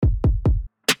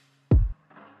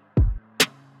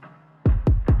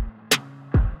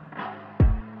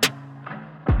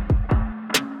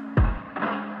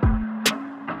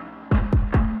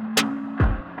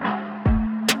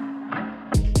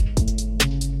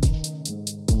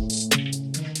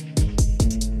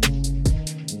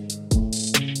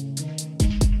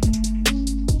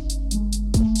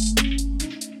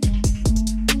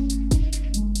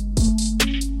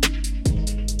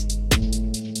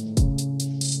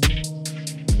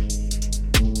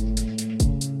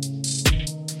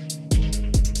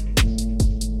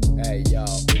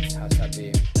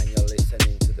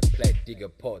Omega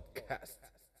Podcast.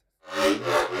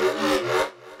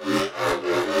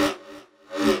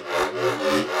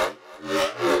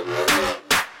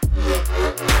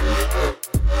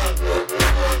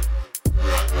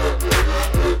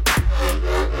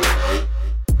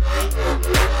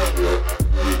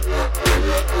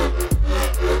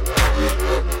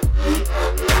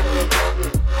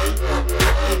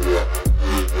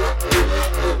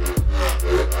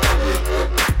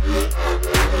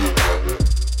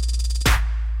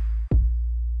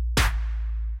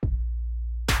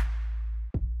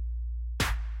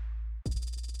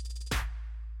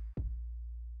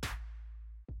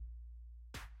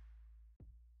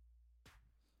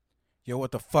 Yo,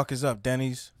 what the fuck is up,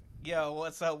 Denny's? Yo,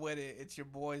 what's up with it? It's your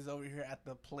boys over here at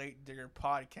the Plate Digger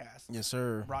Podcast. Yes,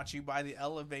 sir. Brought to you by the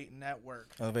Elevate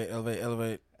Network.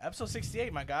 Elevate. Episode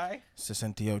 68, my guy.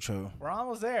 68. We're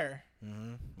almost there.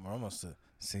 We're almost to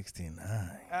 69.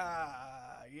 Yeah.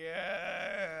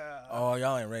 Oh,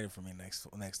 y'all ain't ready for me next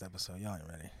episode. Y'all ain't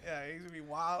ready. Yeah, he's going to be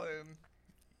wildin'.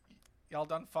 Y'all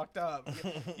done fucked up.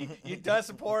 You done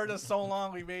supported us so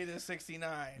long, we made it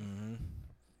 69.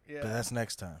 Yeah. But that's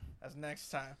next time. That's next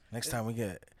time. Next time we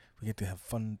get to have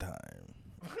fun time.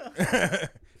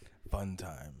 Fun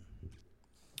time.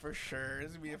 For sure.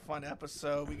 This is going to be a fun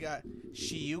episode. We got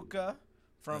Shiuka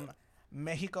from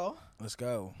Mexico. Let's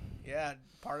go. Yeah,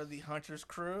 part of the Hunters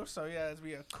crew. So, yeah, it's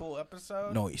going to be a cool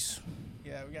episode. Noise.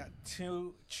 Yeah, we got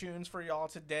 2 tunes for y'all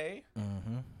today.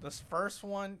 This first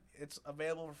one, it's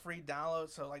available for free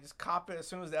download. So, just cop it as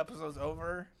soon as the episode's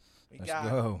over. Let's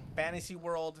go. Fantasy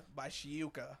World by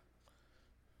Shiuka.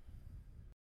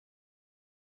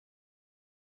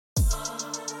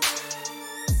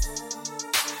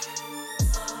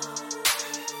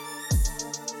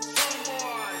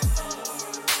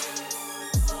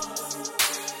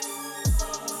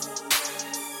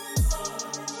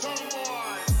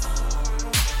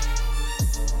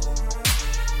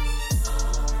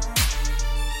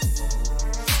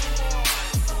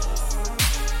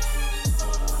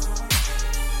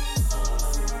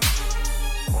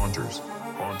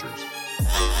 Haunters.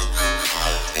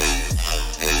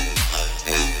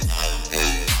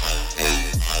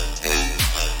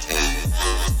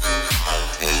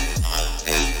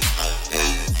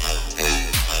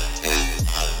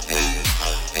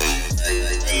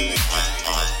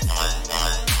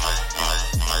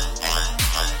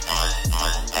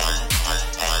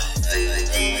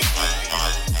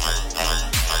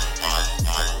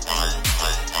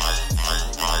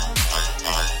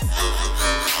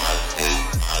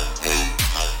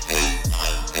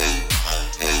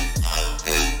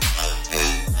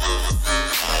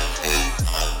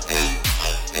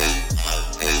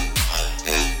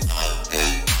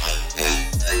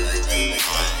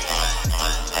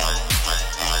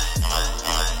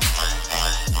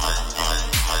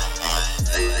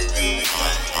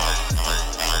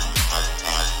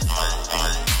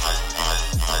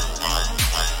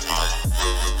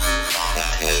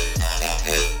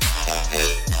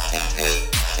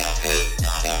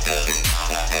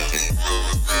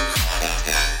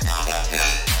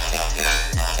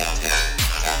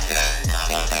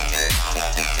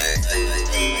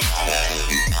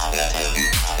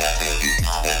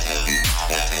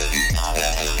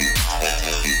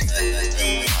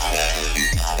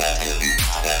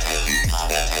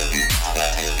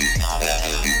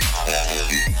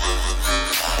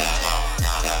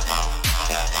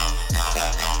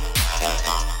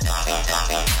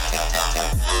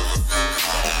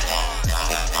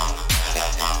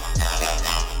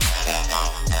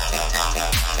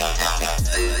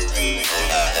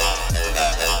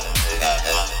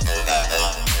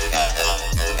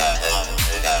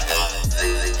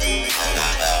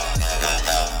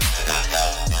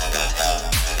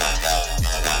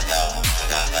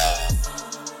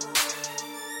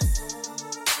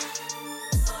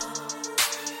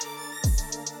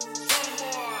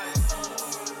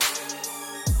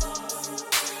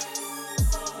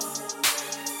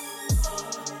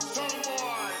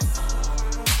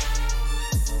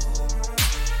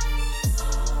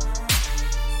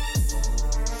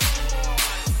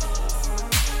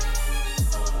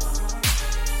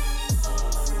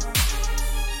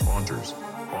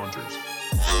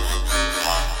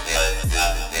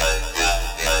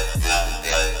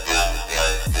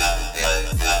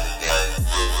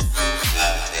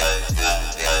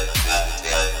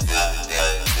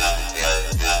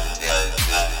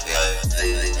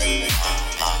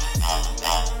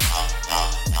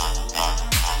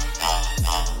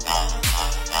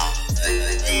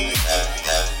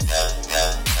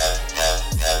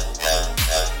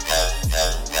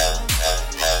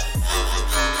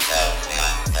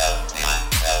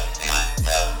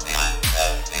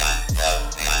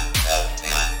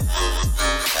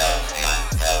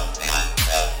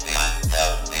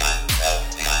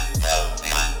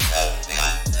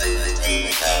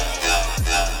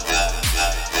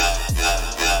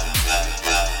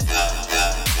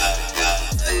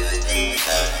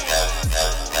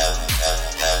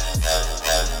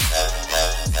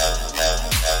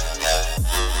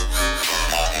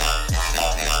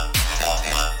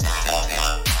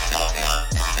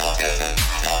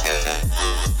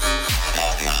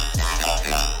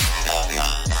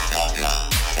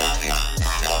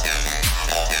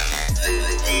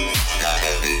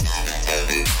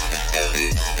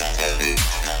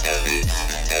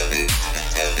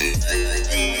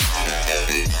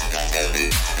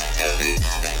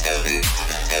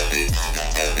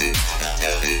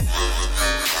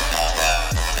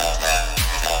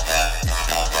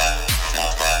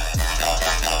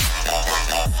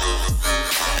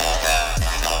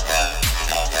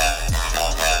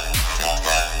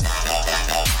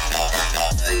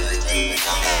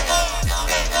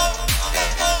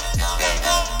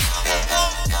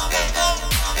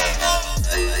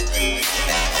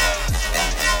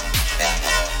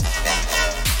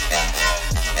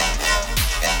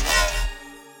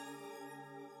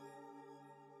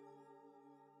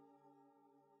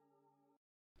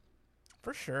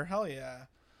 For sure, hell yeah.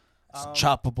 It's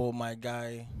choppable, my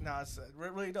guy. No, it's a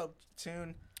really dope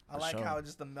tune. I like how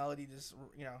just the melody just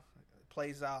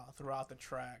plays out throughout the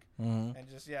track, and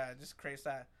just it just creates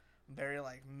that very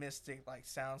like mystic like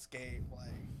soundscape,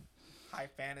 like high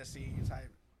fantasy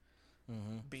type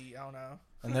beat. I don't know.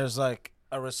 And there's like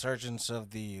a resurgence of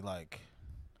the like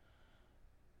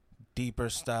deeper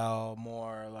style,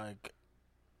 more like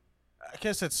I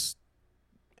guess it's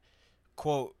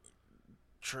quote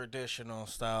traditional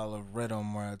style of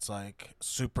rhythm where it's like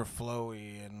super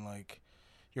flowy and like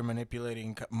you're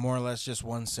manipulating more or less just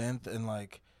one synth and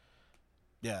like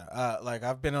like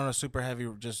I've been on a super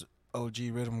heavy just OG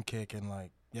rhythm kick and like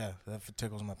that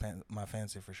tickles my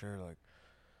fancy for sure. Like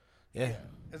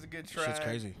it's a good track. Shit's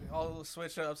crazy. All the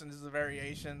switch ups and just the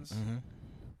variations.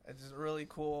 It's just really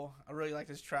cool. I really like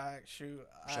this track. Shoot,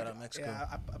 shout out Mexico.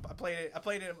 Yeah, I played it. I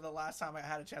played it the last time I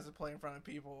had a chance to play in front of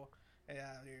people.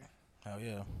 Yeah, dude. Hell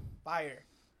yeah. Fire.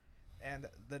 And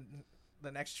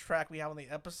the next track we have on the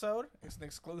episode is an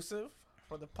exclusive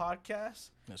for the podcast.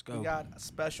 Let's go. We got a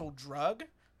special drug.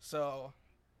 So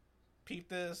peep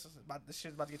this. This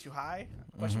shit's about to get you high.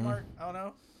 Question mark? I don't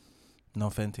know. No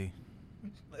Fenty.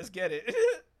 Let's get it.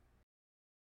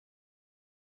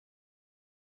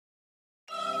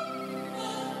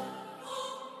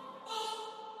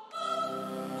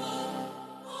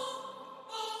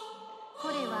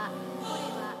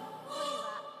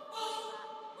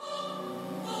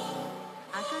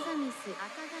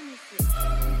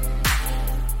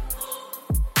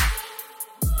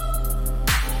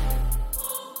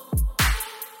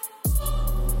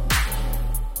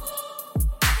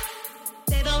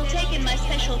 They've all taken my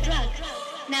special drug.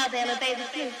 Now they'll obey the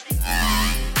flute.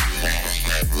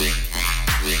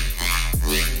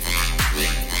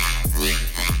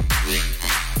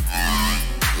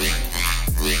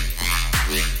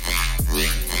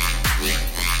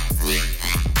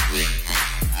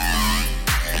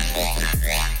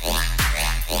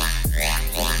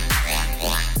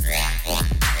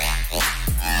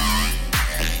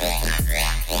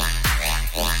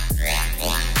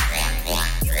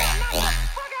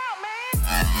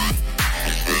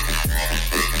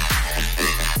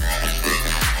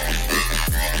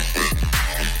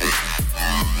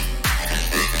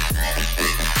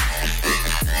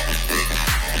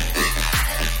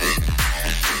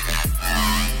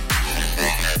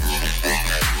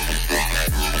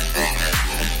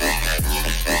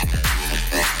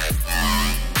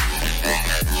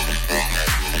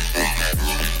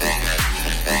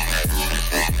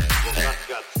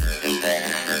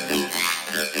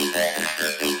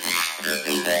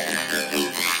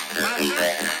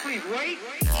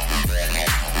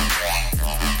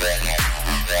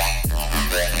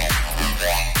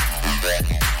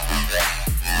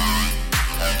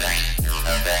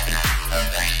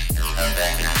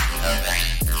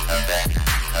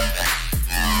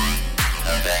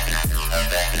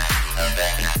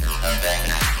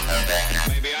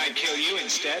 Maybe I'd kill you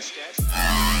instead.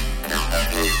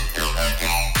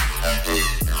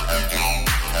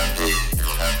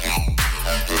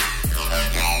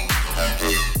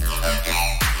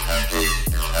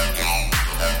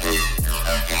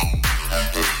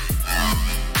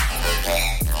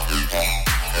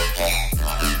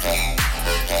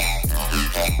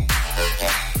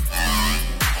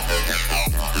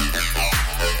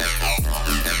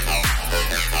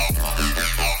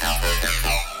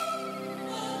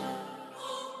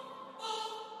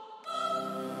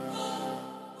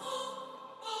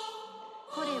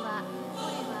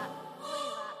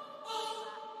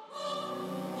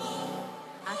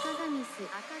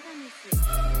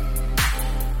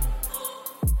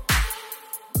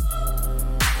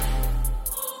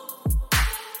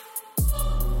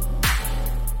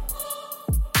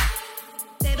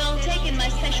 They've all taken my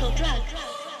special drug.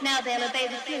 Now they'll obey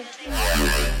the flute.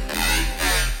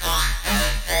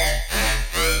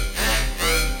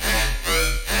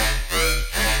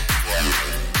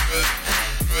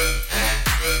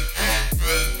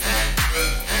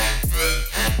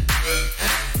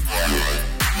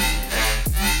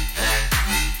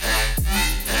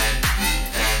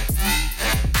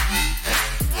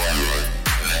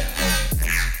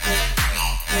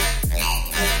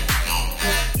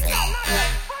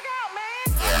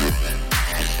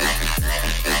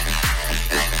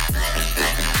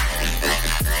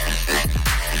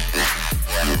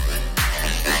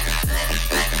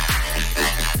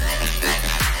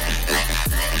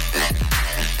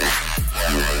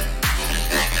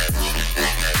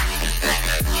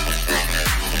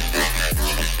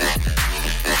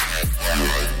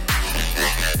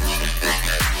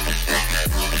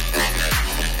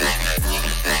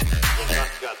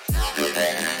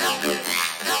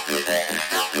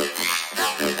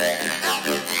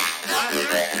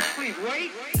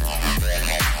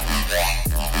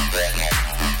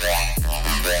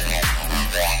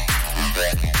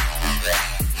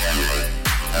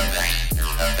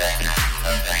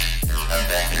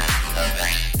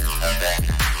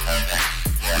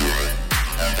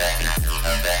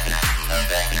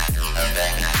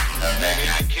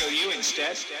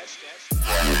 instead.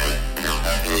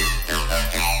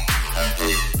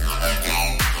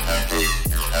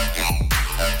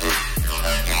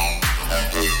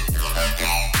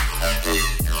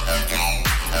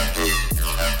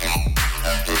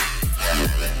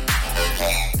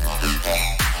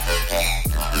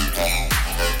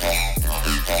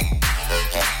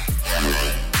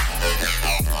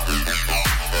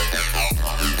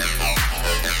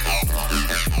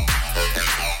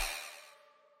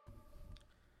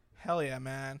 Hell yeah,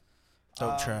 man.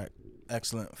 Dope track.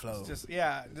 Excellent flow. Just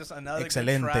another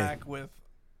Excelente. good track with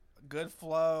good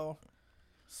flow,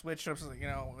 switch ups, with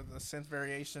the synth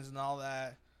variations and all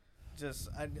that. Just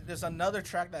another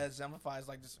track that exemplifies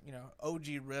like just OG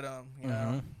rhythm. You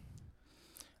know,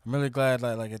 I'm really glad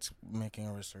like it's making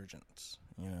a resurgence.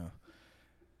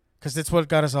 Because it's what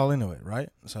got us all into it, right?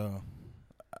 So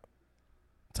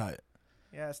tight.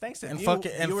 Yeah, it's thanks to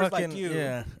viewers like you.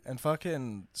 Yeah, and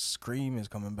fucking Scream is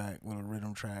coming back with a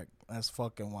rhythm track. That's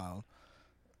fucking wild.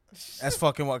 That's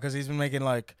fucking wild because he's been making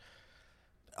like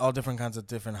all different kinds of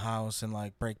different house and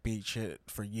like breakbeat shit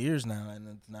for years now, and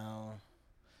it's now.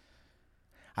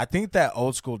 I think that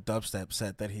old school dubstep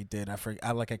set that he did, I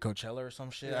like at Coachella or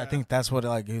some shit. Yeah. I think that's what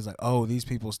like he's like. Oh, these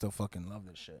people still fucking love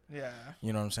this shit. Yeah,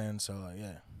 you know what I'm saying? So like,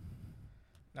 yeah.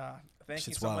 Nah. Thank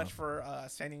you so much for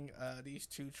sending these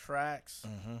two tracks.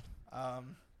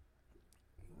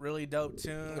 Really dope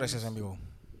tunes. Gracias, amigo.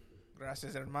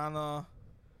 Gracias, hermano.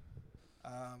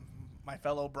 My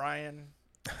fellow Brian.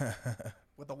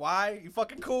 With a Y. You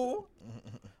fucking cool.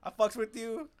 I fucks with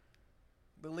you.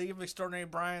 The League of Extraordinary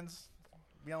Brians.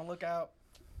 Be on the lookout.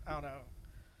 I don't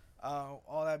know.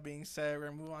 All that being said, we're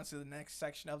going to move on to the next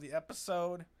section of the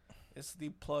episode. It's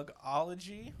the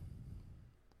Plugology.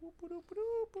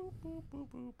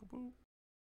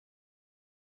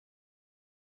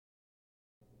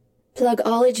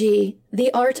 Plugology,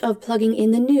 the art of plugging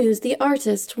in the news the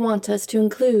artists want us to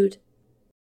include.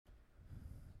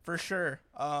 For sure.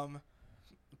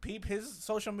 Peep his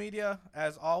social media.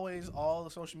 As always, all the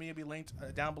social media will be linked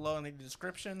down below in the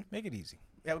description. Make it easy.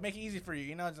 Yeah, we make it easy for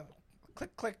you. Just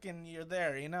click, and you're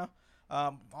there,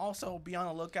 Also, be on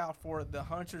the lookout for the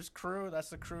Hunters crew. That's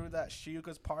the crew that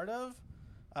Shiuka's part of.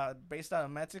 Based out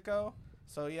of Mexico.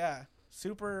 So yeah,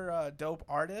 super dope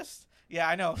artist. Yeah,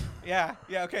 I know. Yeah,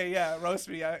 okay, yeah, roast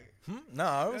me. No,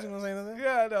 I wasn't gonna say anything.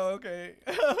 Yeah, no, okay.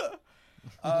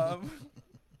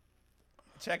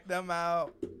 Check them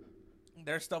out.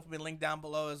 Their stuff will be linked down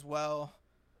below as well.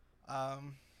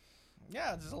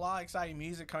 Yeah, there's a lot of exciting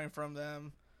music coming from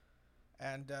them.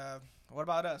 And what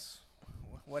about us?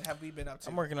 What have we been up to?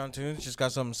 I'm working on tunes. Just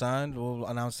got something signed. We'll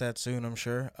announce that soon, I'm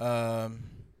sure.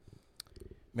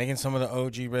 Making some of the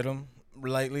OG rhythm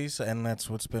lately, and that's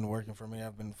what's been working for me.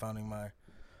 I've been finding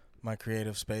my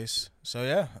creative space. So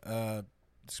yeah,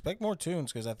 expect more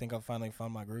tunes because I think I've finally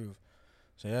found my groove.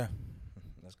 So yeah,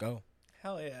 let's go.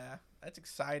 Hell yeah, that's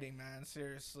exciting, man.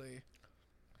 Seriously,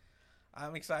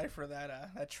 I'm excited for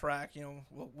that track.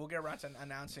 We'll get around to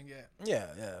announcing it.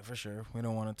 Yeah, for sure. We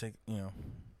don't want to take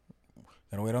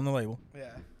gotta wait on the label.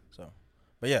 Yeah. So,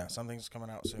 but yeah, something's coming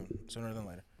out sooner than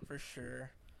later. For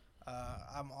sure.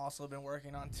 I'm also been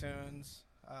working on tunes.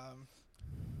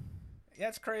 Yeah,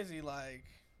 it's crazy. Like,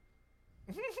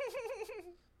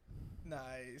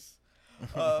 nice.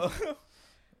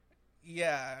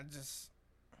 Yeah,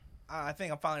 I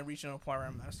think I'm finally reaching a point where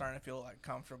I'm starting to feel like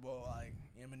comfortable, like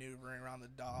maneuvering around the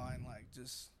DAW and like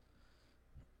just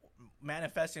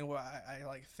manifesting what I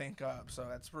like think up. So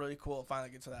that's really cool.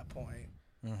 Finally get to that point.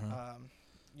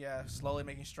 Yeah, slowly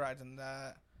making strides in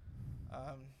that.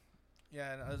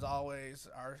 Yeah, and as always,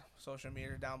 our social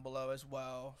media down below as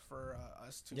well for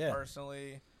us two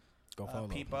personally. Go follow.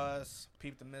 Peep us,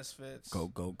 peep the Misfits. Go.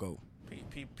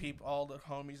 Peep all the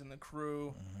homies in the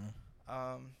crew.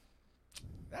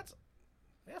 That's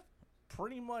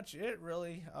pretty much it,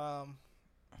 really. I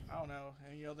don't know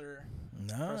any other.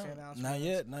 No, not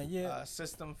yet.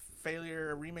 System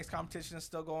Failure remix competition is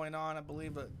still going on. I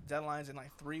believe the deadline's in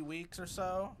like 3 weeks or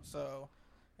so. So.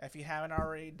 If you haven't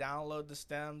already, download the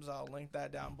stems. I'll link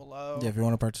that down below. Yeah, if you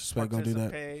want to participate, go do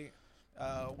that.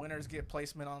 Winners get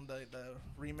placement on the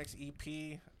remix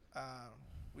EP.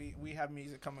 We have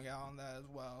music coming out on that as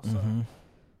well. So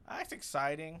that's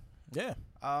exciting. Yeah.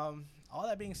 All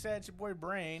that being said, it's your boy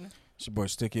Brain. It's your boy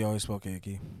Sticky, always spoke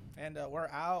icky. And we're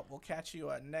out. We'll catch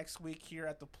you next week here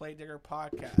at the Play Digger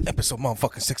Podcast. Episode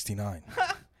motherfucking 69.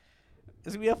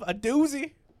 It's going to be a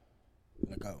doozy.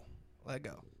 Let go. Let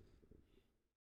go.